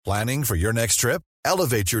Planning for your next trip?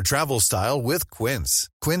 Elevate your travel style with Quince.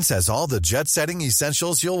 Quince has all the jet-setting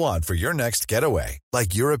essentials you'll want for your next getaway,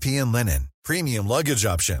 like European linen, premium luggage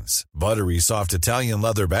options, buttery soft Italian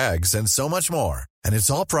leather bags, and so much more. And it's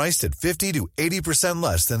all priced at 50 to 80%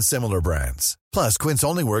 less than similar brands. Plus, Quince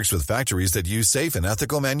only works with factories that use safe and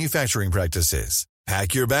ethical manufacturing practices.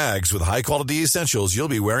 Pack your bags with high-quality essentials you'll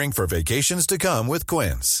be wearing for vacations to come with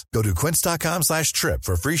Quince. Go to quince.com/trip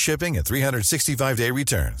for free shipping and 365-day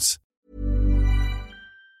returns.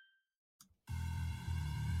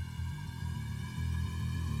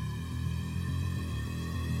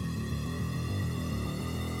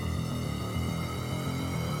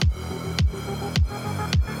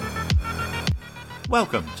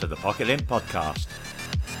 Welcome to the Pocket Lint Podcast.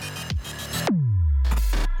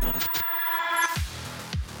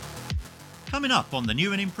 Coming up on the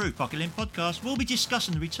new and improved Pocket Lint Podcast, we'll be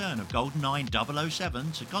discussing the return of GoldenEye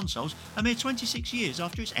 007 to consoles a mere 26 years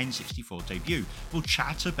after its N64 debut. We'll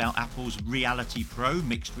chat about Apple's Reality Pro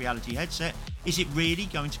mixed reality headset. Is it really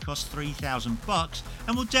going to cost $3,000?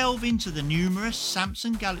 And we'll delve into the numerous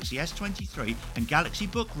Samsung Galaxy S23 and Galaxy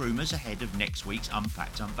Book rumours ahead of next week's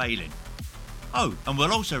Unpacked unveiling. Oh, and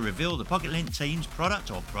we'll also reveal the Pocket Lint team's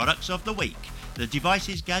product or products of the week. The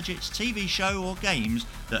devices, gadgets, TV show or games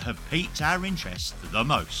that have piqued our interest the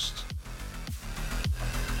most.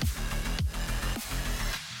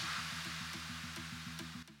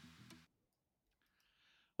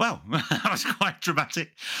 Well, that was quite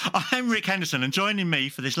dramatic. I'm Rick Henderson, and joining me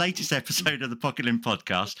for this latest episode of the Pocket Lint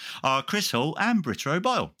Podcast are Chris Hall and Britta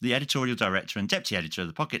O'Boyle, the editorial director and deputy editor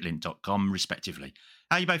of thePocketLint.com, respectively.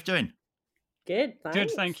 How are you both doing? Good, thanks.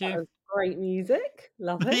 Good, thank you. That was great music.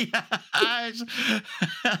 Love it. Yes.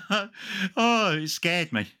 Oh, it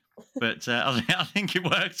scared me. But I think it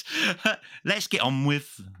worked. Let's get on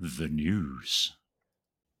with the news.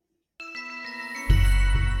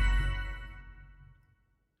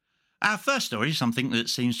 Our first story is something that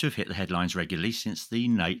seems to have hit the headlines regularly since the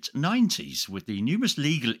late 90s, with the numerous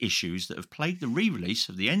legal issues that have plagued the re-release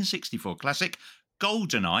of the N64 classic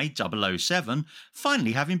GoldenEye 007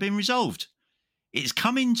 finally having been resolved. It's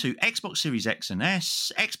coming to Xbox Series X and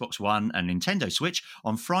S, Xbox One and Nintendo Switch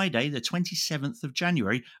on Friday the 27th of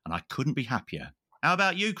January, and I couldn't be happier. How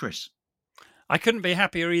about you, Chris? I couldn't be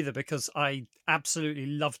happier either because I absolutely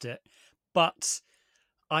loved it. But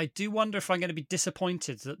I do wonder if I'm going to be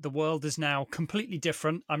disappointed that the world is now completely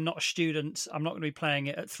different. I'm not a student. I'm not going to be playing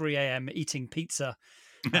it at 3 a.m. eating pizza.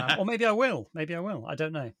 Or maybe I will. Maybe I will. I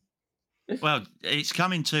don't know. Well, it's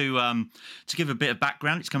coming to give a bit of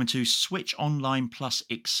background, it's coming to Switch Online Plus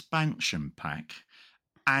expansion pack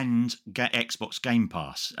and Xbox Game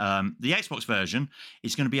Pass. The Xbox version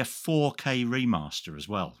is going to be a 4K remaster as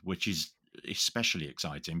well, which is especially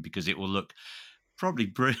exciting because it will look probably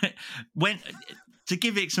brilliant. To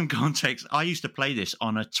give it some context, I used to play this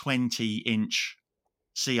on a 20-inch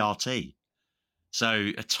CRT.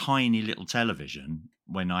 So a tiny little television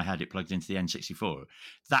when I had it plugged into the N64.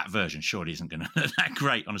 That version surely isn't going to look that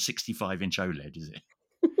great on a 65-inch OLED, is it?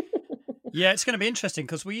 Yeah, it's going to be interesting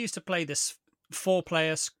because we used to play this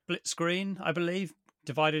 4-player split screen, I believe,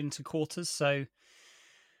 divided into quarters. So,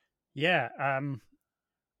 yeah.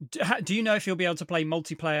 Do you know if you'll be able to play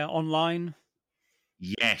multiplayer online?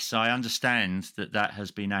 Yes, I understand that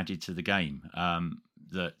has been added to the game,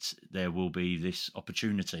 that there will be this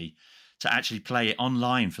opportunity to actually play it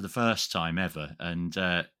online for the first time ever. And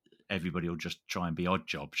everybody will just try and be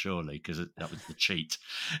Oddjob, surely, because that was the cheat.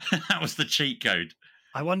 That was the cheat code.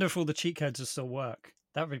 I wonder if all the cheat codes will still work.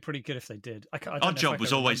 That would be pretty good if they did. Oddjob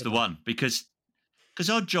was always the one, because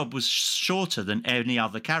Oddjob was shorter than any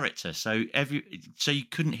other character. So you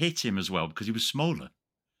couldn't hit him as well because he was smaller.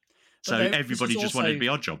 So everybody just wanted to be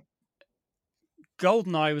Oddjob.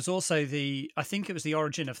 GoldenEye was also I think it was the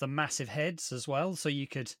origin of the massive heads as well. So you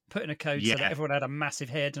could put in a code so that everyone had a massive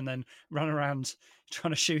head and then run around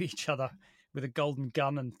trying to shoot each other with a golden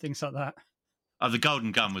gun and things like that. Oh, the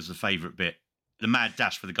golden gun was the favourite bit. The mad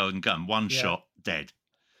dash for the golden gun. One shot, dead.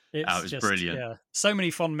 It was just brilliant. Yeah, so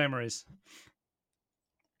many fond memories.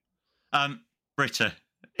 Britta,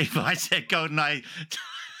 if I said GoldenEye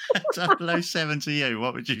 007 to you,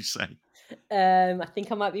 what would you say? I think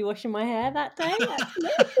I might be washing my hair that day, actually.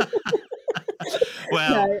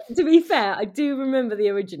 Well, no, to be fair, I do remember the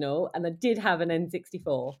original, and I did have an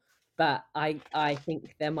N64, but I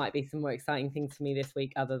think there might be some more exciting things for me this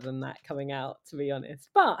week other than that coming out, to be honest.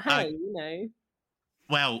 But hey,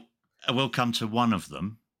 Well, we'll come to one of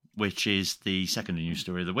them, which is the second news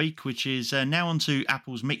story of the week, which is now on to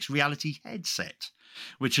Apple's mixed reality headset,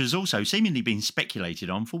 which has also seemingly been speculated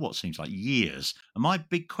on for what seems like years. And my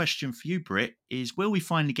big question for you, Britt, is will we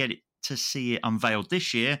finally get it to see it unveiled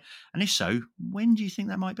this year? And if so, when do you think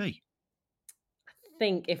that might be? I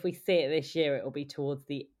think if we see it this year, it will be towards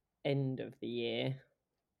the end of the year,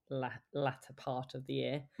 latter part of the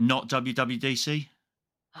year. Not WWDC?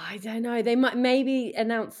 I don't know. They might maybe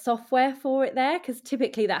announce software for it there, because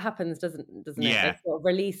typically that happens, doesn't it? Yeah. They sort of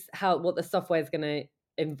release what the software is going to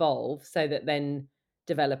involve, so that then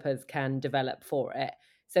developers can develop for it.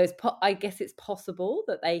 So I guess it's possible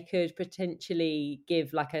that they could potentially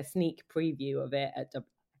give like a sneak preview of it at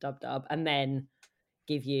Dub, and then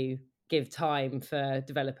give time for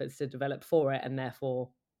developers to develop for it, and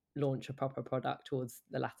therefore launch a proper product towards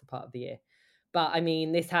the latter part of the year. But I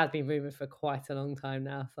mean, this has been rumoured for quite a long time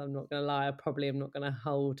now, so I'm not going to lie. I probably am not going to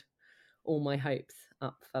hold all my hopes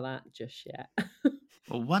up for that just yet.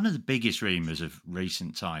 Well, one of the biggest rumours of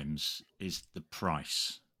recent times is the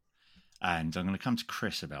price. And I'm going to come to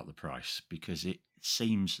Chris about the price because it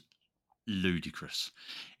seems ludicrous.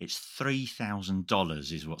 It's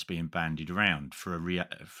 $3,000 is what's being bandied around for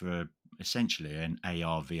essentially an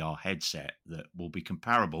AR VR headset that will be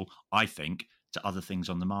comparable, I think, to other things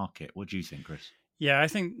on the market. What do you think, Chris? Yeah, I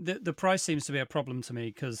think the price seems to be a problem to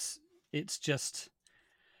me, because it's just,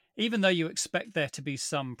 even though you expect there to be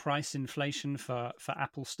some price inflation for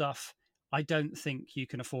Apple stuff, I don't think you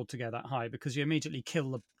can afford to go that high, because you immediately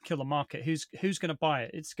kill the market. Who's going to buy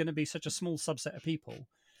it? It's going to be such a small subset of people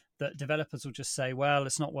that developers will just say, well,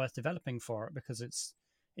 it's not worth developing for it because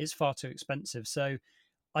it's far too expensive. So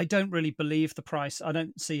I don't really believe the price. I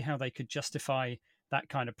don't see how they could justify that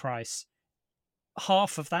kind of price.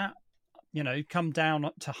 Half of that, come down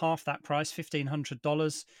to half that price,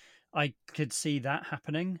 $1,500. I could see that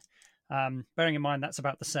happening. Bearing in mind that's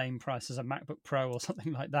about the same price as a MacBook Pro or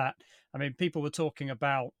something like that. I mean, people were talking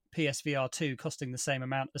about PSVR 2 costing the same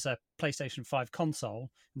amount as a PlayStation 5 console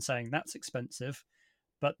and saying that's expensive,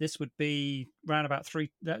 but this would be around about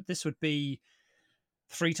this would be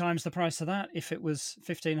 3 times the price of that if it was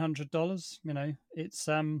 $1,500. It's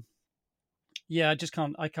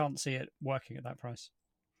I can't see it working at that price.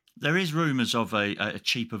 There is rumours of a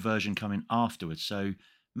cheaper version coming afterwards, so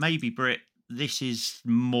maybe, Britt, this is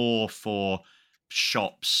more for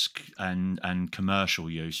shops and commercial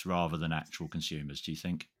use rather than actual consumers, do you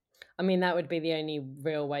think? I mean, that would be the only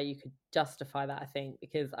real way you could justify that, I think,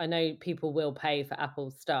 because I know people will pay for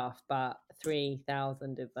Apple stuff, but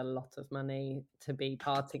 3,000 is a lot of money to be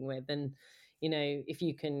parting with. And, if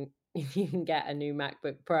you can get a new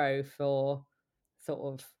MacBook Pro for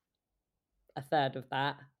sort of a third of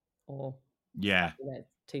that, or yeah,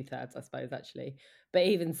 2/3, I suppose, actually. But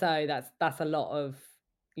even so, that's a lot of,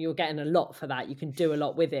 you're getting a lot for that. You can do a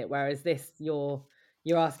lot with it. Whereas this, you're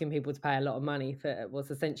asking people to pay a lot of money for what's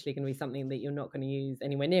essentially going to be something that you're not going to use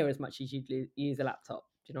anywhere near as much as you'd use a laptop.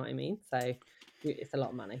 Do you know what I mean? So it's a lot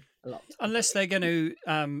of money, a lot. Unless they're going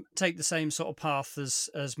to take the same sort of path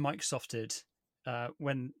as Microsoft did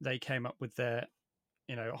when they came up with their,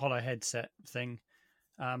 Holo headset thing.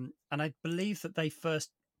 And I believe that they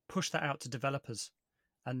first pushed that out to developers.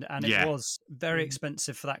 And it was very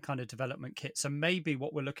expensive for that kind of development kit. So maybe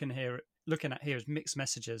what we're looking at here is mixed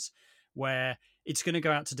messages, where it's going to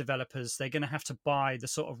go out to developers. They're going to have to buy the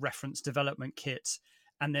sort of reference development kit,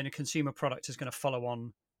 and then a consumer product is going to follow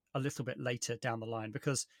on a little bit later down the line,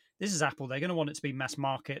 because this is Apple. They're going to want it to be mass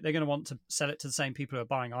market. They're going to want to sell it to the same people who are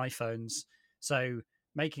buying iPhones. So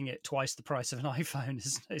making it twice the price of an iPhone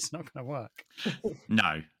it's not going to work.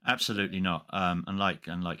 No, absolutely not. And like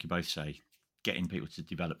you both say, getting people to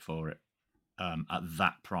develop for it at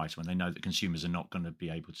that price when they know that consumers are not going to be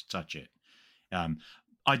able to touch it.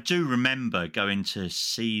 I do remember going to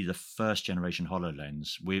see the first generation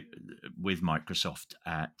HoloLens with Microsoft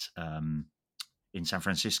at in San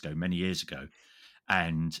Francisco many years ago,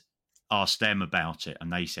 and asked them about it,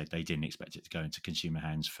 and they said they didn't expect it to go into consumer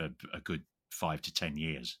hands for a good 5 to 10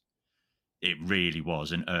 years. It really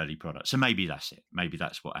was an early product. So maybe that's it. Maybe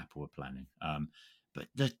that's what Apple were planning. But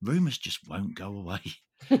the rumours just won't go away.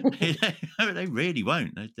 They really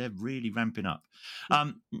won't. They're really ramping up.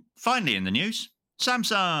 Finally in the news,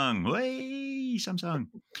 Samsung. Way Samsung.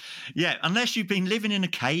 Yeah, unless you've been living in a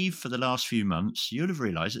cave for the last few months, you'll have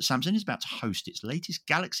realised that Samsung is about to host its latest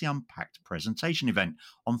Galaxy Unpacked presentation event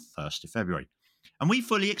on 1st of February. And we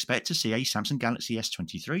fully expect to see a Samsung Galaxy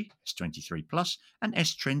S23, S23 Plus, and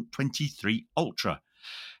S23 Ultra.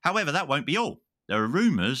 However, that won't be all. There are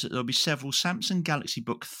rumours that there'll be several Samsung Galaxy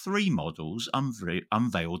Book 3 models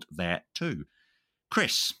unveiled there too.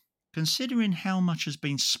 Chris, considering how much has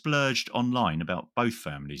been splurged online about both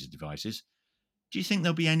families of devices, do you think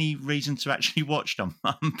there'll be any reason to actually watch them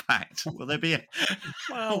Unpacked? Will there be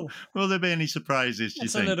will there be any surprises?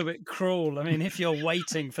 It's a little bit cruel. I mean, if you're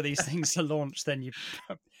waiting for these things to launch, then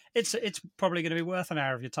it's probably going to be worth an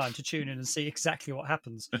hour of your time to tune in and see exactly what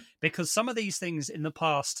happens, because some of these things in the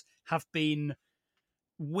past have been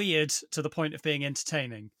weird to the point of being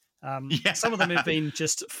entertaining. Some of them have been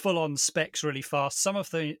just full on specs really fast. Some of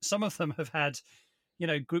them have had,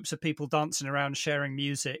 groups of people dancing around, sharing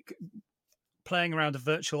music, playing around a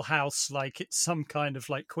virtual house like it's some kind of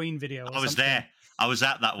like Queen video. Or I was something. there. I was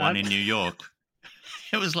at that one in New York.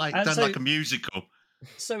 It was like done like a musical.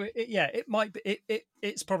 So it might be.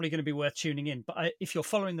 It's probably going to be worth tuning in. But if you're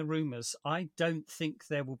following the rumors, I don't think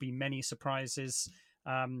there will be many surprises.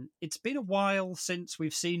 It's been a while since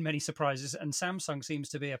we've seen many surprises, and Samsung seems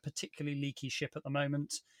to be a particularly leaky ship at the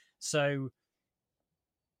moment. So,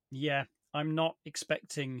 yeah, I'm not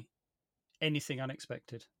expecting anything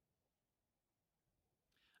unexpected.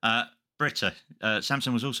 Britta,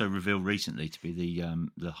 Samsung was also revealed recently to be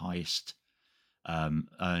the highest,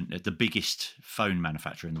 the biggest phone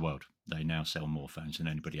manufacturer in the world. They now sell more phones than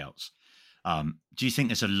anybody else. Do you think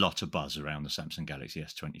there's a lot of buzz around the Samsung Galaxy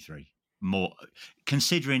S23? More,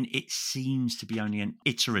 considering it seems to be only an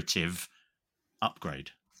iterative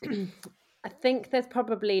upgrade. I think there's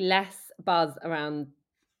probably less buzz around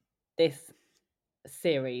this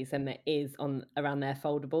series than there is around their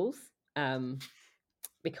foldables,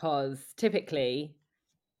 because typically,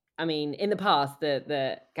 I mean, in the past,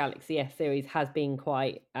 the Galaxy S series has been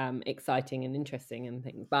quite exciting and interesting and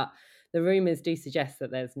things, but the rumours do suggest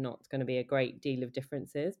that there's not going to be a great deal of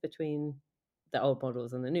differences between the old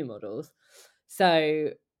models and the new models.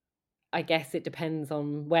 So I guess it depends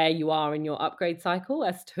on where you are in your upgrade cycle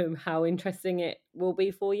as to how interesting it will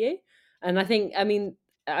be for you. And I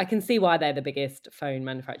can see why they're the biggest phone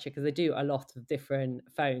manufacturer, because they do a lot of different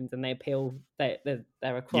phones and they appeal. They're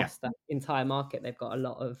across the entire market. They've got a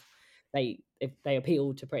lot of they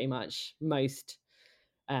appeal to pretty much most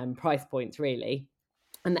price points, really.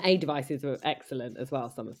 And the A devices were excellent as well,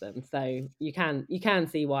 some of them. So you can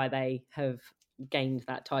see why they have gained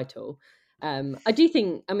that title. I do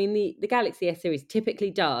think, the Galaxy S series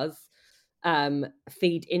typically does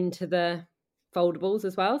feed into the foldables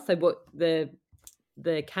as well. So what the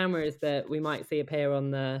cameras that we might see appear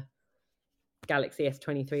on the Galaxy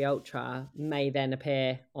S23 Ultra may then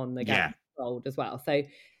appear on the Galaxy Fold as well. So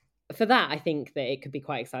for that, I think that it could be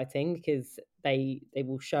quite exciting, because they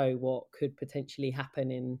will show what could potentially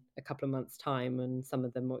happen in a couple of months' time, and some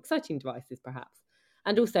of the more exciting devices perhaps.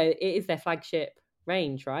 And also, it is their flagship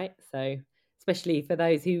range, right? So especially for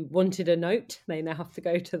those who wanted a Note, they now have to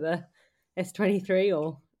go to the S23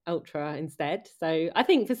 or Ultra instead. So I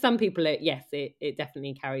think for some people, it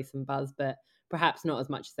definitely carries some buzz, but perhaps not as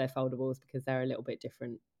much as their foldables, because they're a little bit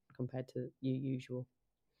different compared to your usual.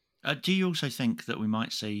 Do you also think that we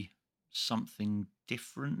might see something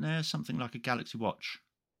different there? Something like a Galaxy Watch,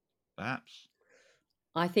 perhaps?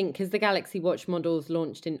 I think because the Galaxy Watch models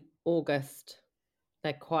launched in August,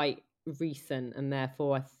 they're quite recent, and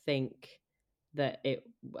therefore I don't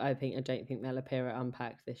think they'll appear at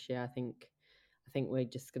Unpacked this year. I think we're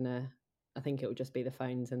just I think it will just be the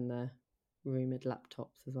phones and the rumoured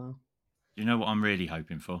laptops as well. You know what I'm really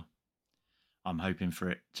hoping for? I'm hoping for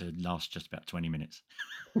it to last just about 20 minutes.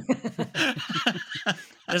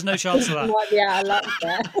 There's no chance of that. Yeah, I like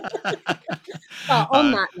that. But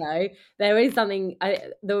on that though, there is something,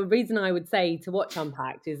 the reason I would say to watch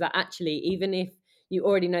Unpacked is that actually, even if you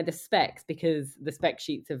already know the specs, because the spec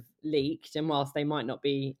sheets have leaked, and whilst they might not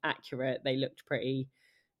be accurate, they looked pretty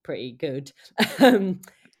good.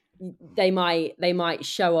 They might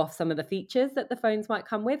show off some of the features that the phones might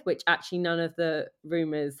come with, which actually none of the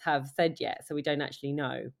rumors have said yet. So we don't actually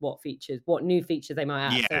know what new features they might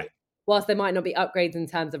add. So whilst there might not be upgrades in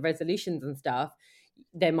terms of resolutions and stuff,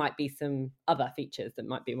 there might be some other features that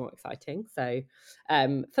might be more exciting. So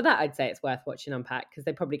for that, I'd say it's worth watching Unpacked, because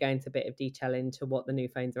they probably go into a bit of detail into what the new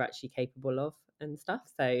phones are actually capable of and stuff.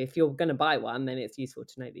 So if you're going to buy one, then it's useful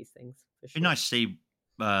to know these things. For sure. It'd be nice to see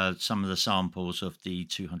some of the samples of the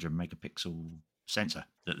 200 megapixel sensor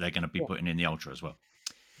that they're going to be putting in the Ultra as well.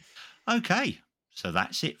 Okay, so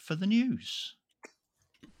that's it for the news.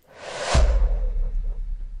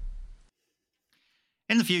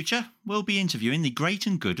 In the future, we'll be interviewing the great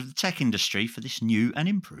and good of the tech industry for this new and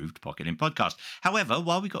improved PocketLint podcast. However,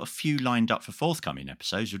 while we've got a few lined up for forthcoming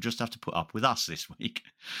episodes, you'll just have to put up with us this week.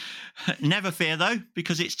 Never fear, though,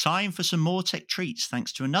 because it's time for some more tech treats,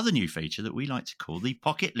 thanks to another new feature that we like to call the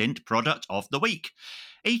PocketLint Product of the Week.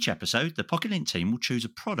 Each episode, the PocketLint team will choose a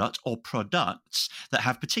product or products that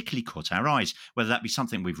have particularly caught our eyes, whether that be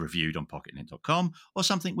something we've reviewed on PocketLint.com or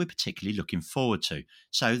something we're particularly looking forward to.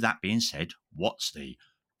 So that being said, what's the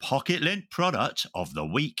PocketLint product of the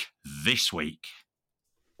week this week?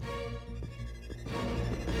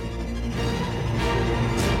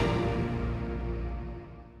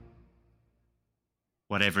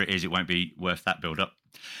 whatever it is, it won't be worth that build-up.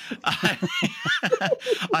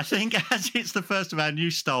 I think as it's the first of our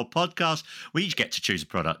new style podcast, we each get to choose a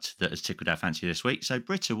product that has tickled our fancy this week. So,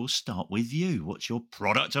 Britta, we'll start with you. What's your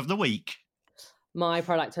product of the week? My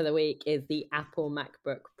product of the week is the Apple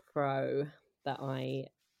MacBook Pro that I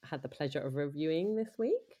had the pleasure of reviewing this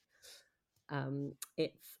week.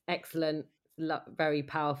 It's excellent, very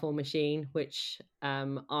powerful machine, which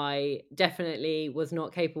I definitely was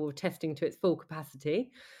not capable of testing to its full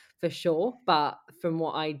capacity, for sure. But from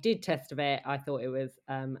what I did test of it, I thought it was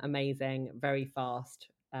amazing, very fast,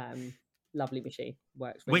 lovely machine.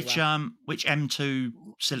 Works really well. Which M2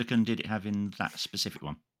 silicon did it have in that specific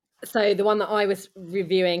one? So the one that I was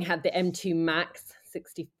reviewing had the M2 Max,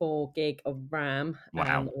 64 gig of RAM,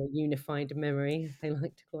 Wow. or unified memory, as they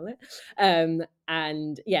like to call it.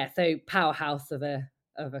 And yeah, so powerhouse of a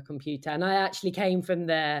computer. And I actually came from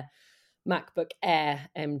the MacBook Air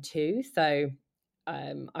M2, so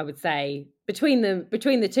I would say between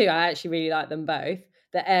the two, I actually really like them both.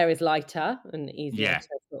 The Air is lighter and easier to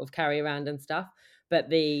sort of carry around and stuff, but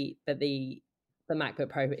the MacBook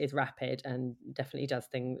Pro is rapid and definitely does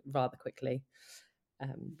things rather quickly,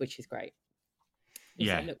 which is great.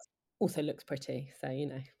 Also looks pretty, so you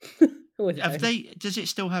know. Does it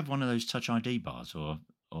still have one of those Touch ID bars or?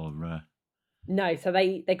 No, so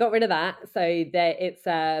they got rid of that. So it's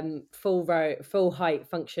full height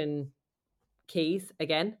function keys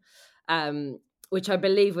again, which I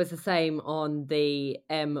believe was the same on the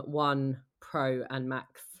M1 Pro and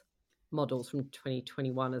Max models from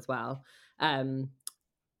 2021 as well.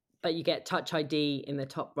 But you get Touch ID in the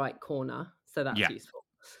top right corner, so that's useful,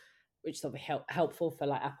 which is obviously helpful for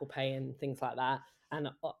like Apple Pay and things like that, and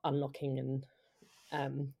unlocking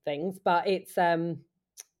and things. But it's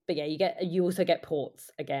but yeah, you also get ports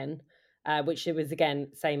again, which it was again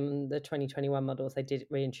same the 2021 models. They did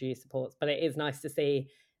reintroduce the ports, but it is nice to see.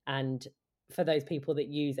 And for those people that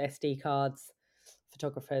use SD cards,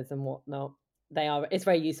 photographers and whatnot, it's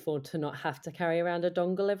very useful to not have to carry around a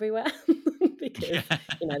dongle everywhere because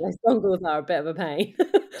those dongles are a bit of a pain.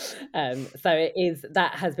 So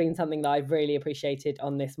that has been something that I've really appreciated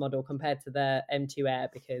on this model compared to the M2 Air,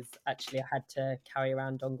 because actually I had to carry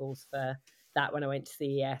around dongles for that when I went to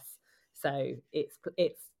CES. So it's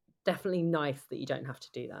definitely nice that you don't have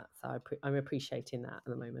to do that. So I'm appreciating that at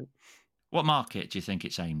the moment. What market do you think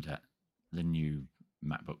it's aimed at, the new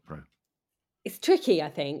MacBook Pro? It's tricky, I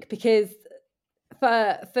think, because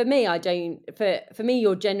for me, for me,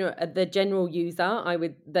 the general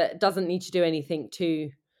user, that doesn't need to do anything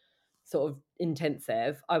too sort of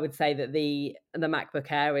intensive. I would say that the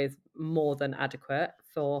MacBook Air is more than adequate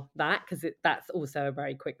for that, because that's also a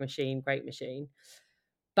very quick machine, great machine.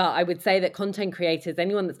 But I would say that content creators,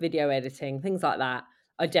 anyone that's video editing, things like that,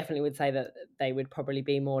 I definitely would say that they would probably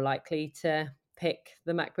be more likely to pick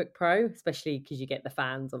the MacBook Pro, especially because you get the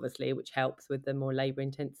fans, obviously, which helps with the more labor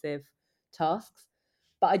intensive tasks.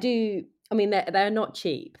 But they're not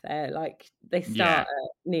cheap. They start at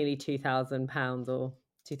nearly £2,000 or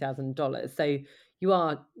 $2,000. So you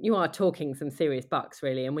are talking some serious bucks,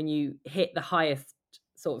 really. And when you hit the highest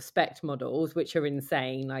sort of spec models, which are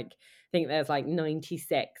insane, like I think there's like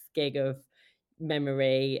 96 gig of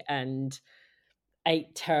memory and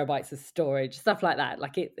 8 terabytes of storage, stuff like that.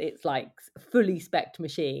 Like it's like fully spec'd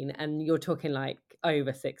machine, and you're talking like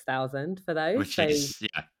over 6,000 for those. Which is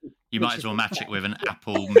you might as well match it with an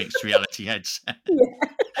Apple mixed reality headset.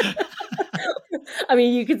 Yeah. I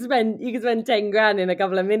mean, you could spend 10 grand in a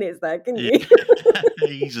couple of minutes there, couldn't you?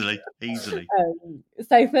 Easily.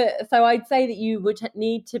 So I'd say that you'd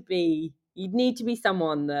need to be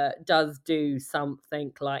someone that does do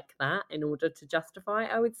something like that in order to justify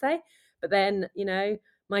it, I would say. But then,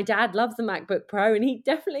 my dad loves the MacBook Pro and he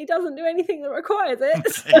definitely doesn't do anything that requires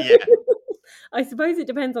it. So I suppose it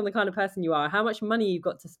depends on the kind of person you are, how much money you've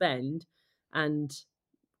got to spend. And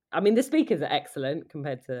I mean, the speakers are excellent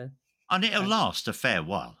compared to... And it'll last a fair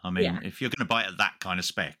while. I mean, if you're going to buy it at that kind of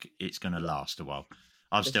spec, it's going to last a while.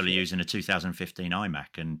 I'm still using a 2015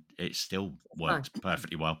 iMac and it still works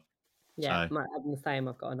perfectly well. Yeah, I'm the same.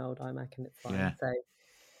 I've got an old iMac and it's fine. Yeah. So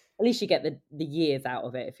at least you get the years out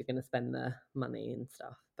of it if you're going to spend the money and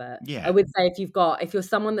stuff. But I would say if you're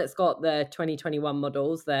someone that's got the 2021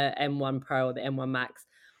 models, the M1 Pro or the M1 Max,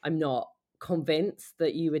 I'm not convinced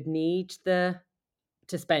that you would need to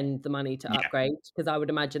spend the money to upgrade, because I would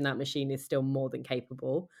imagine that machine is still more than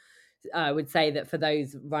capable. I would say that for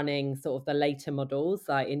those running sort of the later models,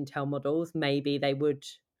 like Intel models, maybe they would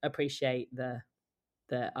appreciate the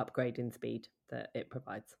upgrade in speed that it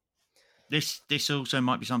provides. This also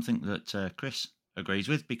might be something that Chris agrees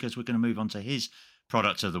with, because we're going to move on to his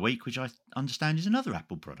product of the week, which I understand is another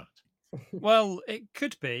Apple product. Well, it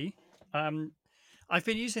could be. I've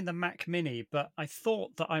been using the Mac Mini, but I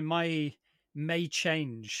thought that I may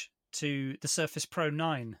change to the Surface Pro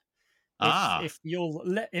 9 Ah, if you'll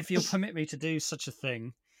permit me to do such a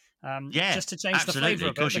thing. yeah, Just to change the absolutely. flavor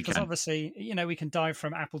Of of it, course you because can. obviously, we can dive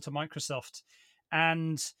from Apple to Microsoft,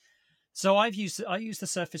 and so I used the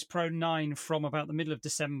Surface Pro 9 from about the middle of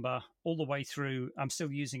December all the way through. I'm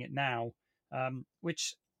still using it now,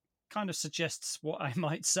 which kind of suggests what I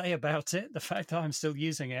might say about it. The fact that I'm still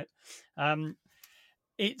using it, um,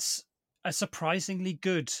 it's a surprisingly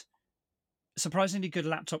good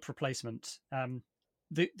laptop replacement.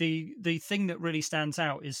 The thing that really stands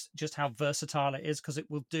out is just how versatile it is, because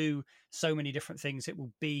it will do so many different things. It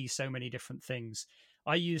will be so many different things.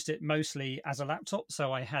 I used it mostly as a laptop,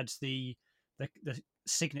 so I had the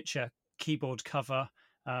signature keyboard cover,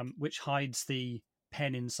 which hides the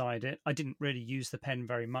pen inside it. I didn't really use the pen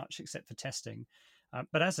very much except for testing.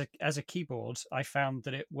 But as a keyboard, I found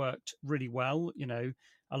that it worked really well.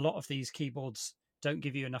 A lot of these keyboards don't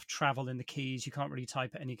give you enough travel in the keys. You can't really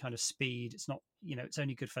type at any kind of speed. It's not, it's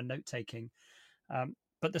only good for note taking.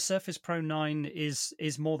 But the Surface Pro 9 is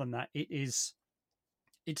more than that.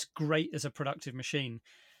 It's great as a productive machine.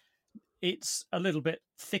 It's a little bit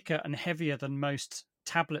thicker and heavier than most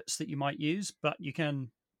tablets that you might use, but you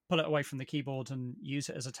can pull it away from the keyboard and use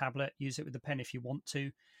it as a tablet. Use it with the pen if you want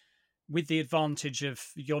to, with the advantage of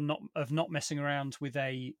not messing around with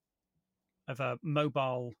a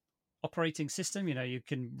mobile operating system. You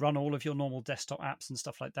can run all of your normal desktop apps and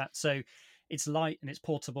stuff like that. So it's light and it's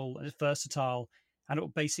portable and it's versatile, and it will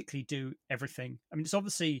basically do everything. I mean, it's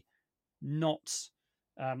obviously not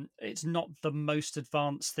it's not the most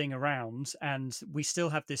advanced thing around, and we still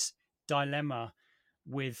have this dilemma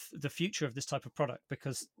with the future of this type of product,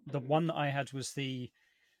 because the one that I had was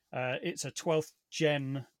it's a 12th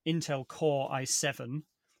gen Intel Core i7,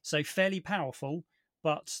 so fairly powerful,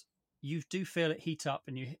 but you do feel it heat up,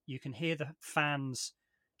 and you can hear the fans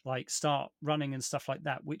like start running and stuff like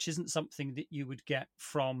that, which isn't something that you would get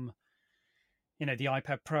from the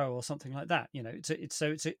iPad Pro or something like that.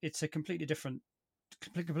 It's a completely different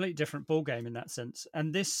ball game in that sense.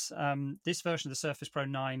 And this version of the Surface Pro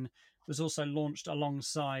 9 was also launched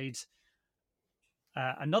alongside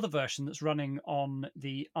another version that's running on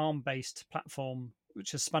the ARM-based platform,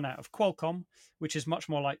 which has spun out of Qualcomm, which is much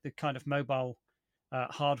more like the kind of mobile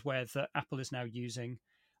hardware that Apple is now using.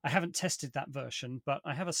 I haven't tested that version, but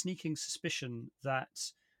I have a sneaking suspicion that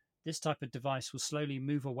this type of device will slowly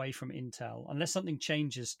move away from Intel. Unless something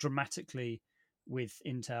changes dramatically with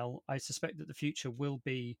Intel, I suspect that the future will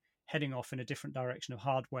be heading off in a different direction of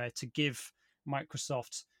hardware to give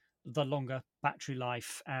Microsoft the longer battery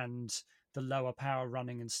life and the lower power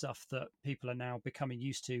running and stuff that people are now becoming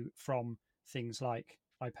used to from things like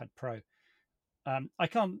iPad Pro. I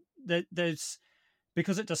can't. There's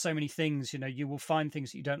because it does so many things. You will find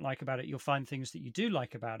things that you don't like about it. You'll find things that you do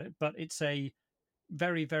like about it. But it's a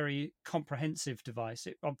very, very comprehensive device.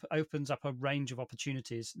 It opens up a range of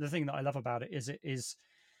opportunities. The thing that I love about it is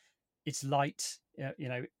it's light.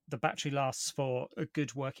 The battery lasts for a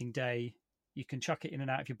good working day. You can chuck it in and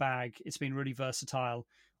out of your bag. It's been really versatile.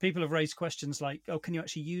 People have raised questions like, "Oh, can you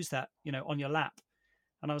actually use that, on your lap?"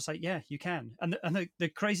 And I was like, "Yeah, you can." And the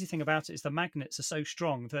crazy thing about it is the magnets are so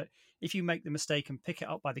strong that if you make the mistake and pick it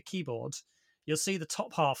up by the keyboard, you'll see the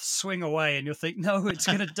top half swing away, and you'll think, "No, it's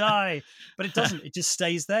going to die," but it doesn't. It just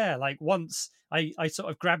stays there. Like once I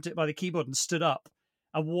sort of grabbed it by the keyboard and stood up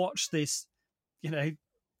and watched this,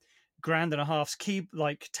 grand and a half's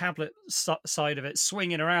tablet side of it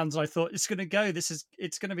swinging around, and I thought, it's going to go.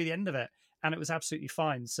 It's going to be the end of it, and it was absolutely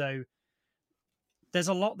fine. So there's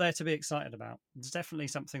a lot there to be excited about. It's definitely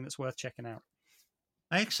something that's worth checking out.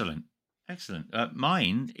 Excellent.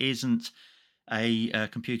 Mine isn't a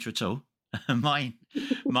computer at all. my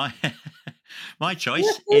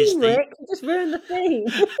choice is Rick, you just ruined the theme.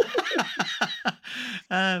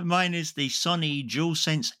 Mine is the Sony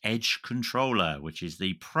DualSense Edge controller, which is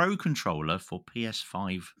the Pro controller for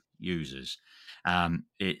PS5 users.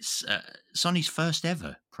 It's Sony's first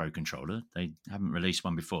ever Pro controller. They haven't released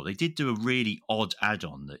one before. They did do a really odd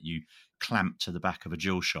add-on that you clamp to the back of a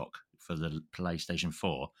DualShock for the PlayStation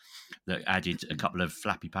 4 that added a couple of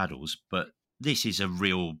flappy paddles, but this is the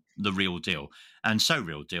real deal, and so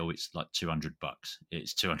real deal. It's like $200.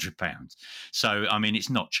 It's £200. So I mean, it's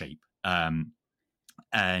not cheap.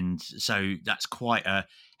 And so that's quite a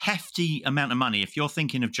hefty amount of money if you're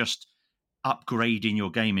thinking of just upgrading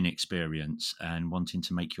your gaming experience and wanting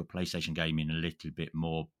to make your PlayStation gaming a little bit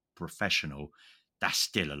more professional. That's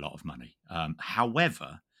still a lot of money.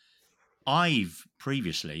 However, I've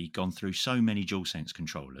previously gone through so many DualSense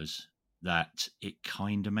controllers that it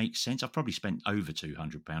kind of makes sense. I've probably spent over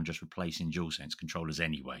 £200 just replacing DualSense controllers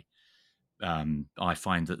anyway. I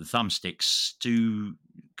find that the thumbsticks do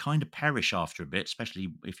kind of perish after a bit, especially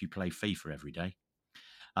if you play FIFA every day.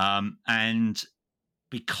 And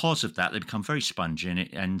because of that, they become very spongy,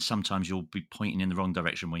 and sometimes you'll be pointing in the wrong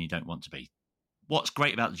direction when you don't want to be. What's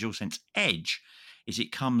great about the DualSense Edge is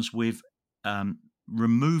it comes with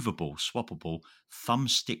removable, swappable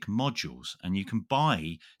thumbstick modules, and you can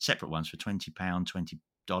buy separate ones for £20,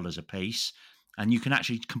 $20 a piece, and you can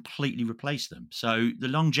actually completely replace them. So the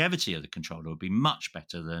longevity of the controller will be much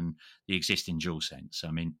better than the existing DualSense.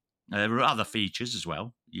 I mean, there are other features as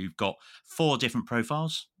well. You've got 4 different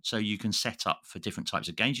profiles, so you can set up for different types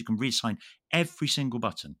of games. You can reassign every single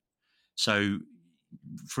button. So,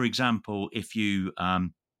 for example, if you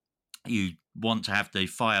want to have the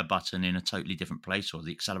fire button in a totally different place or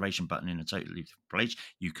the acceleration button in a totally different place,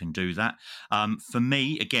 you can do that. For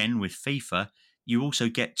me, again, with FIFA, you also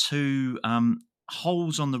get 2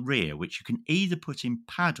 holes on the rear, which you can either put in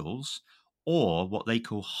paddles or what they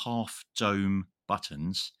call half dome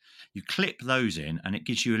buttons. You clip those in, and it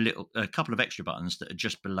gives you a couple of extra buttons that are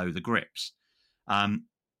just below the grips.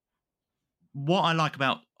 What I like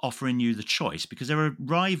about offering you the choice, because there are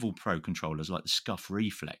rival pro controllers like the Scuff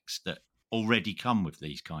Reflex that already come with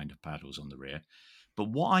these kind of paddles on the rear. But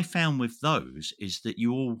what I found with those is that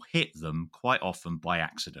you all hit them quite often by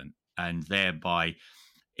accident and thereby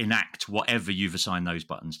enact whatever you've assigned those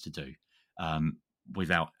buttons to do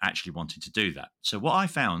without actually wanting to do that. So what I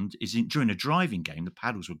found is during a driving game, the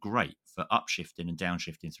paddles were great for upshifting and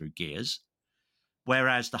downshifting through gears,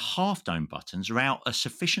 whereas the half-dome buttons are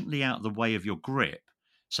sufficiently out of the way of your grip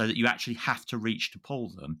so that you actually have to reach to pull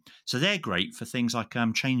them. So they're great for things like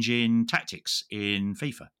changing tactics in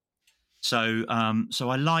FIFA. So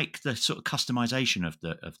I like the sort of customization of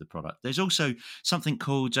the product. There's also something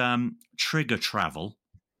called trigger travel,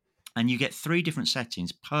 and you get 3 different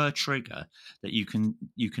settings per trigger that you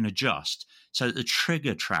can adjust so that the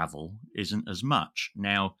trigger travel isn't as much.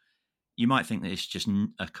 Now, you might think that it's just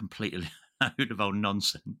a completely load of old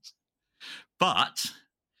nonsense, but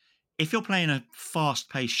if you're playing a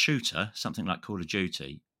fast-paced shooter, something like Call of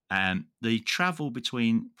Duty, the travel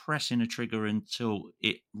between pressing a trigger until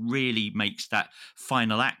it really makes that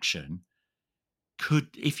final action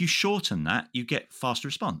if you shorten that, you get faster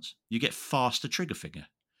response. You get faster trigger finger.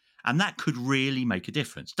 And that could really make a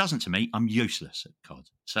difference. Doesn't to me. I'm useless at COD.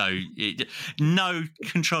 So no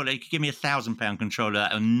controller. You could give me £1,000 controller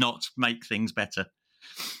that will not make things better.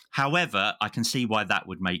 However, I can see why that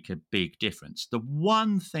would make a big difference. The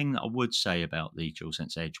one thing that I would say about the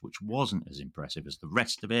DualSense Edge, which wasn't as impressive as the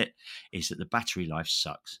rest of it, is that the battery life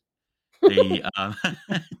sucks.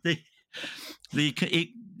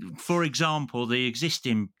 For example, the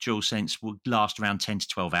existing DualSense would last around 10 to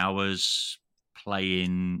 12 hours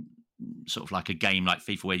playing sort of like a game like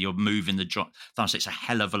FIFA where you're moving the thumbsticks a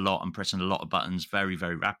hell of a lot and pressing a lot of buttons very,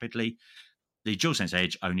 very rapidly. The DualSense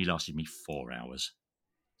Edge only lasted me 4 hours.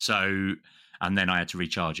 So, and then I had to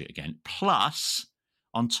recharge it again. Plus,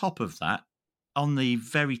 on top of that, on the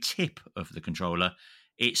very tip of the controller,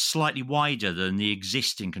 it's slightly wider than the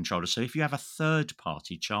existing controller. So if you have a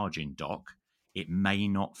third-party charging dock, it may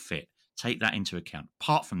not fit. Take that into account.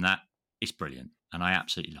 Apart from that, it's brilliant, and I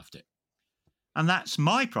absolutely loved it. And that's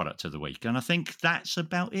my product of the week, and I think that's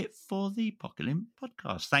about it for the PocketLint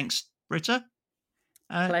podcast. Thanks, Britta.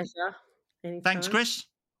 Pleasure. Anytime. Thanks, Chris.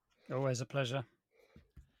 Always a pleasure.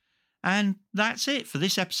 And that's it for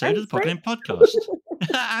this episode of the PocketLint podcast.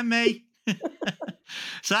 And me.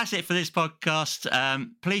 So that's it for this podcast.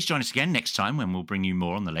 Please join us again next time when we'll bring you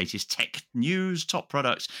more on the latest tech news, top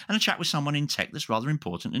products, and a chat with someone in tech that's rather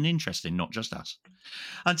important and interesting, not just us.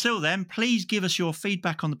 Until then, please give us your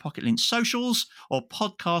feedback on the PocketLint socials or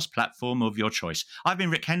podcast platform of your choice. I've been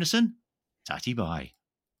Rick Henderson. Tatty bye.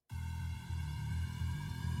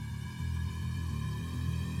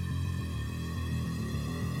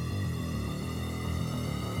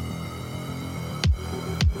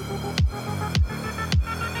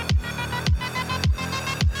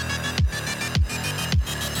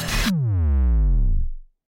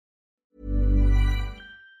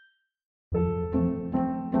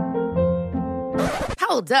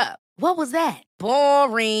 Hold up. What was that?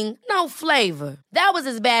 Boring. No flavor. That was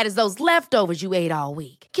as bad as those leftovers you ate all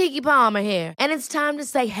week. Keke Palmer here. And it's time to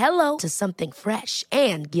say hello to something fresh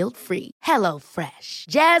and guilt-free. Hello Fresh.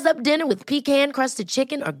 Jazz up dinner with pecan-crusted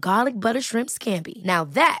chicken or garlic butter shrimp scampi. Now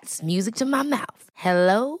that's music to my mouth.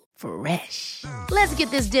 Hello Fresh. Let's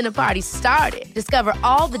get this dinner party started. Discover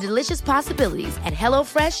all the delicious possibilities at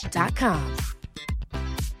HelloFresh.com.